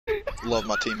love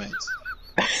my teammates.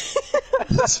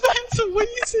 This man's so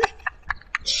easy.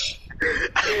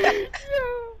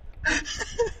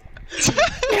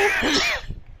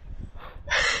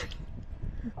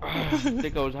 I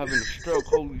think I was having a stroke.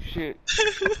 Holy shit!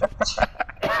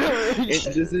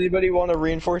 Does anybody want to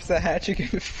reinforce that hatch again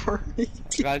for me?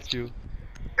 Got you.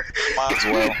 Might as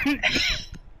well.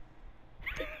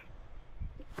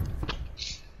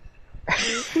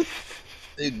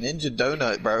 Dude, Ninja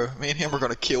Donut, bro. Me and him are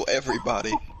gonna kill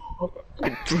everybody.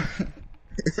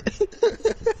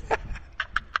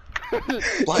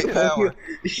 Black power.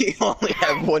 You only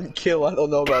have one kill. I don't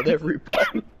know about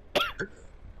everybody.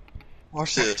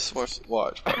 Watch this.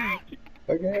 Watch.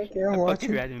 Okay, I'm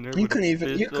watching. You couldn't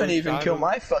even kill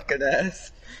my fucking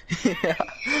ass.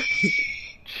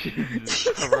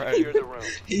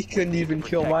 He couldn't even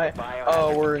kill my.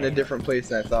 Oh, we're in a different place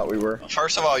than I thought we were.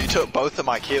 First of all, you took both of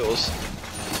my kills.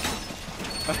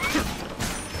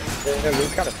 Yeah, it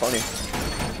was kind of funny.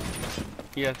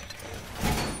 Yes.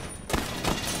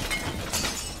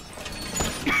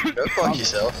 Go fuck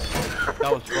yourself.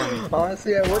 That was funny.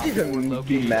 Honestly, I wouldn't even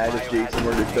be mad if Jason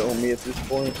were to kill me at this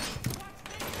point.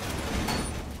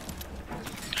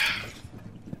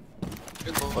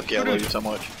 Fuck yeah, I love you so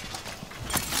much.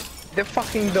 The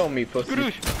fucking dome me,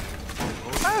 pussy.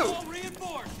 Oh!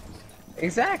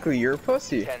 Exactly, you're a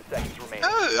pussy. 10 seconds remaining.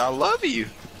 Oh, I love you.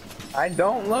 I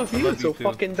don't love you, so too.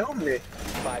 fucking dome me.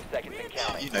 5 seconds and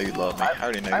counting. You know you love me. I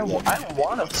already know you love me. I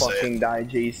wanna fucking die,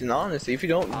 Jason, honestly. If you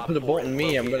don't put a bolt in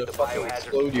me, I'm gonna fucking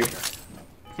explode you.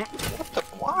 What the?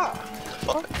 Why?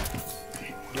 Fuck.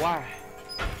 Why?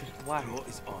 Just why?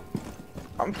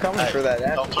 I'm coming for that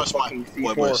ass don't with touch the my fucking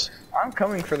webs. C4. I'm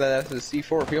coming for that ass with a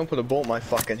C4. If you don't put a bolt in my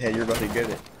fucking head, you're about to get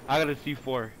it. I got a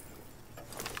C4.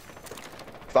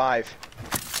 5,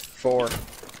 4,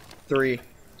 3.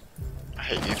 I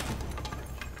hate you.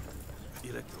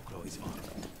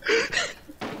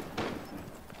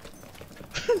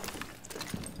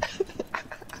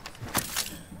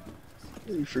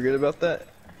 You forget about that?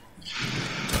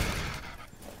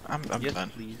 I'm Yes, done.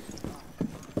 please.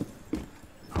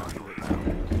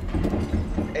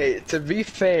 Hey, to be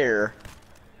fair,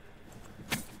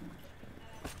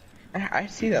 I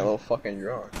see that little fucking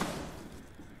drone.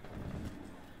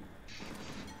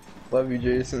 Love you,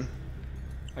 Jason.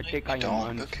 I think I am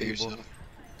Don't go kill unstable. yourself.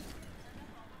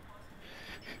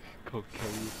 Go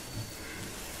kill you.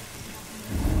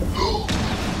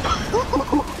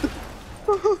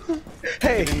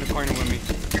 Hey! Get in the corner with me.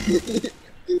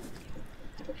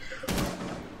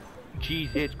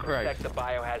 Jesus Christ. Protect the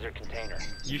biohazard container.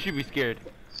 You should be scared.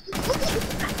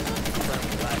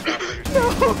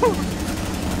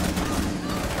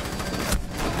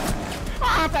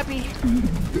 Ah, puppy!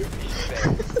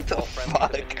 What the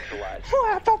fuck?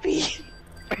 Ah, puppy!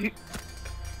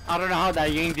 I don't know how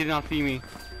that Yang did not see me.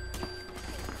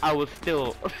 I was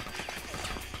still.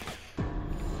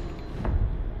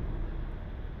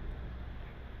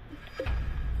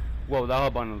 Whoa, that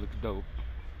Habana looks dope.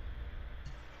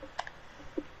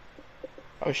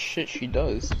 Oh shit, she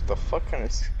does. What the fuck kind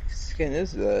of skin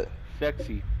is that?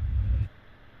 Sexy.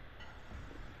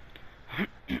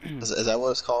 Is that what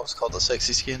it's called? It's called the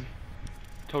sexy skin?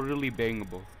 Totally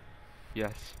bangable.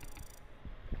 Yes.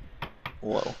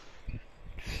 Whoa.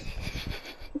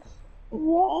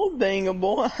 Wall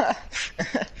bangable.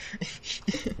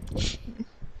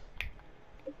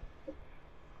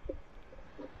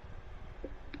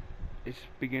 It's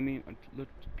beginning to look.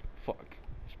 Fuck.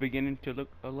 It's beginning to look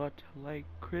a lot like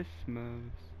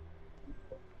Christmas.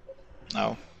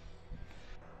 No.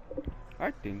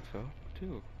 I think so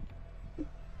too.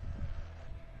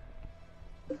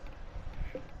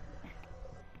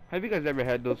 Have you guys ever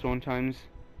had those one times?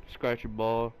 Scratch your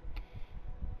ball.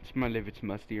 Smell if it's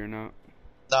musty or not.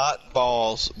 Not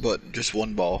balls, but just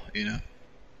one ball, you know?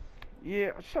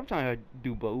 Yeah, sometimes I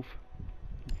do both.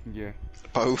 Yeah.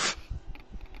 Both.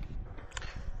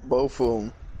 Both of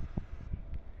them.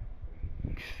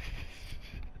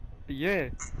 Yeah.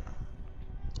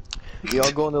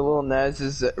 Y'all going to Lil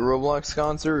Nas's Roblox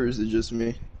concert, or is it just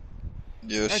me?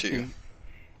 Yeah, I shoot. think-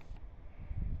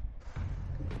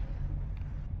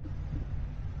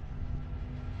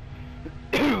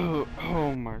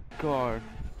 Oh my god.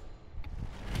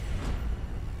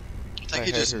 I think I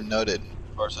he heard just her. nutted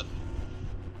person.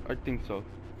 I think so.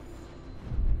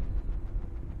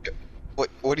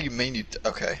 What do you mean you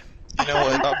okay. You know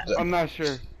what? I'm not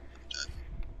sure.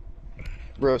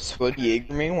 Bro, sweaty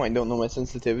Jaeger man, why you don't know my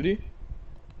sensitivity?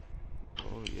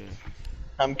 Oh yeah.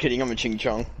 I'm kidding, I'm a ching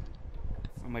chong.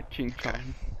 I'm a ching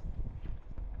chong.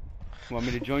 Want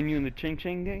me to join you in the ching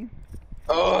ching game?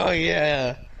 Oh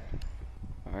yeah.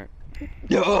 Alright.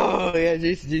 Oh yeah,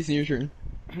 Jason, your turn.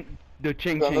 The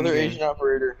Ching Got Ching another gang. Asian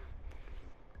operator.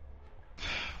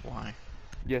 Why?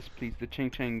 Yes, please, the Ching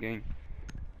Ching gang.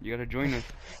 You gotta join us.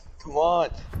 Come on.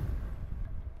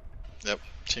 Yep.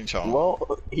 Ching chong.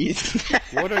 Well, he's.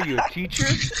 What are you, a teacher?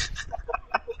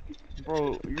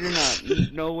 Bro, you're not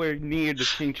nowhere near the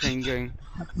Ching Ching gang.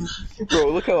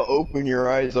 Bro, look how open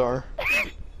your eyes are.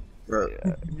 Bro.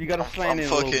 Yeah, you gotta slant I'm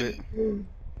it a little bit. fucking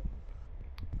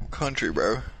country,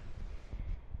 bro.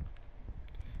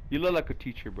 You look like a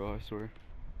teacher, bro, I swear.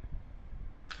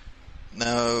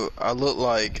 No, I look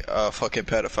like a fucking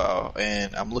pedophile,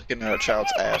 and I'm looking at a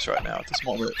child's ass right now at this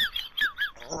moment.